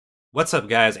What's up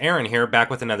guys, Aaron here, back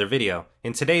with another video.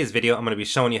 In today's video, I'm going to be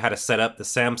showing you how to set up the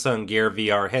Samsung Gear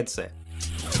VR headset.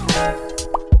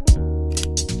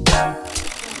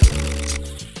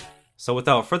 So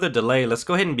without further delay, let's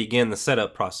go ahead and begin the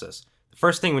setup process. The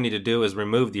first thing we need to do is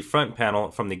remove the front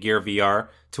panel from the Gear VR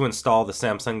to install the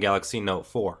Samsung Galaxy Note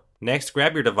 4. Next,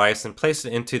 grab your device and place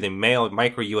it into the male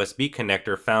micro USB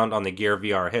connector found on the Gear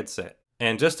VR headset.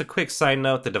 And just a quick side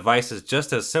note, the device is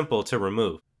just as simple to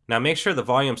remove. Now make sure the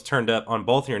volume's turned up on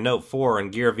both your Note 4 and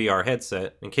Gear VR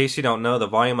headset. In case you don't know, the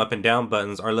volume up and down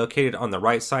buttons are located on the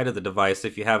right side of the device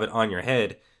if you have it on your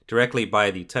head, directly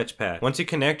by the touchpad. Once you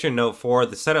connect your Note 4,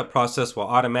 the setup process will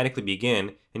automatically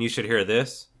begin, and you should hear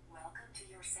this. Welcome to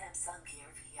your Samsung Gear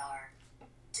VR.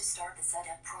 To start the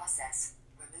setup process,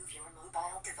 remove your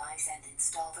mobile device and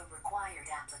install the required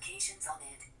applications on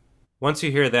it. Once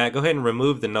you hear that, go ahead and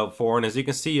remove the Note 4, and as you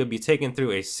can see, you'll be taken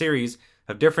through a series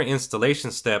of different installation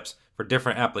steps for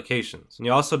different applications. And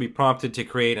you'll also be prompted to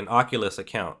create an Oculus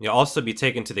account. You'll also be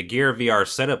taken to the Gear VR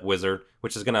setup wizard,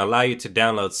 which is going to allow you to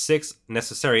download 6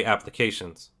 necessary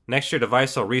applications. Next, your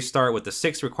device will restart with the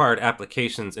 6 required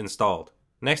applications installed.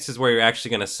 Next is where you're actually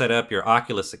going to set up your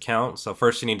Oculus account. So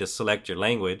first you need to select your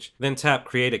language, then tap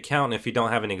create account if you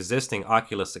don't have an existing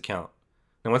Oculus account.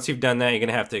 Now once you've done that, you're going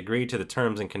to have to agree to the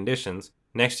terms and conditions.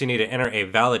 Next, you need to enter a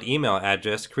valid email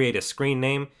address, create a screen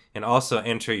name, and also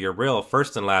enter your real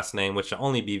first and last name, which will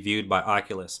only be viewed by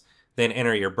Oculus. Then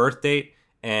enter your birth date,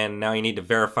 and now you need to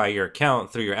verify your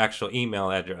account through your actual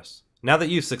email address. Now that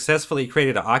you've successfully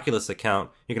created an Oculus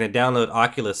account, you're going to download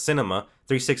Oculus Cinema,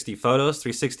 360 Photos,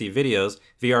 360 Videos,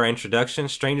 VR Introduction,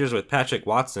 Strangers with Patrick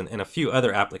Watson, and a few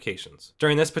other applications.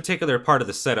 During this particular part of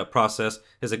the setup process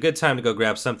is a good time to go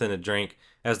grab something to drink,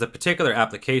 as the particular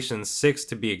applications, 6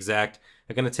 to be exact,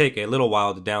 are going to take a little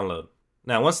while to download.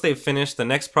 Now once they've finished, the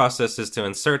next process is to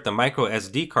insert the micro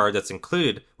SD card that's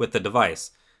included with the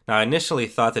device. Now I initially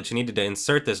thought that you needed to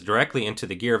insert this directly into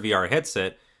the Gear VR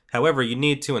headset. However, you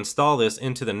need to install this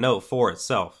into the Note 4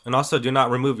 itself. And also do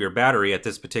not remove your battery at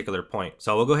this particular point.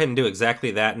 So we'll go ahead and do exactly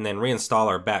that and then reinstall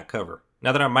our back cover.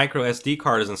 Now that our micro SD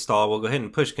card is installed, we'll go ahead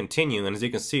and push continue, and as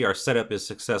you can see, our setup is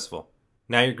successful.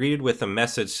 Now you're greeted with a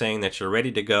message saying that you're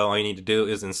ready to go. All you need to do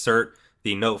is insert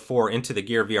the Note 4 into the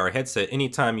Gear VR headset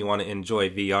anytime you want to enjoy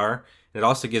VR. And it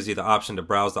also gives you the option to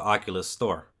browse the Oculus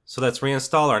store. So let's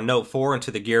reinstall our Note 4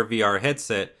 into the Gear VR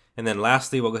headset, and then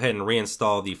lastly we'll go ahead and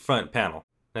reinstall the front panel.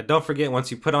 Now don't forget,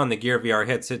 once you put on the Gear VR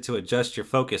headset, to adjust your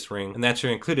focus ring, and that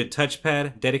your included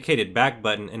touchpad, dedicated back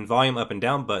button, and volume up and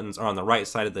down buttons are on the right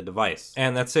side of the device.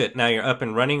 And that's it. Now you're up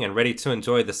and running and ready to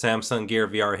enjoy the Samsung Gear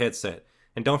VR headset.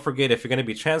 And don't forget, if you're going to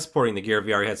be transporting the Gear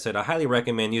VR headset, I highly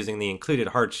recommend using the included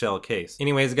hard shell case.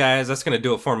 Anyways guys, that's going to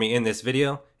do it for me in this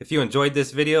video. If you enjoyed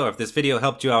this video, or if this video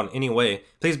helped you out in any way,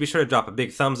 please be sure to drop a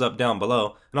big thumbs up down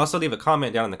below, and also leave a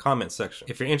comment down in the comment section.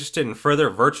 If you're interested in further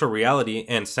virtual reality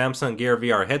and Samsung Gear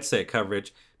VR headset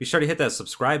coverage, be sure to hit that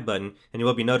subscribe button, and you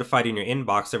will be notified in your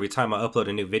inbox every time I upload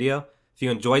a new video. If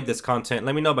you enjoyed this content,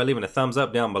 let me know by leaving a thumbs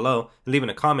up down below, and leaving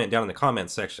a comment down in the comment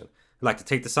section. I'd like to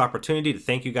take this opportunity to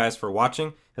thank you guys for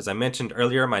watching. As I mentioned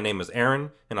earlier, my name is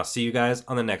Aaron, and I'll see you guys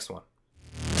on the next one.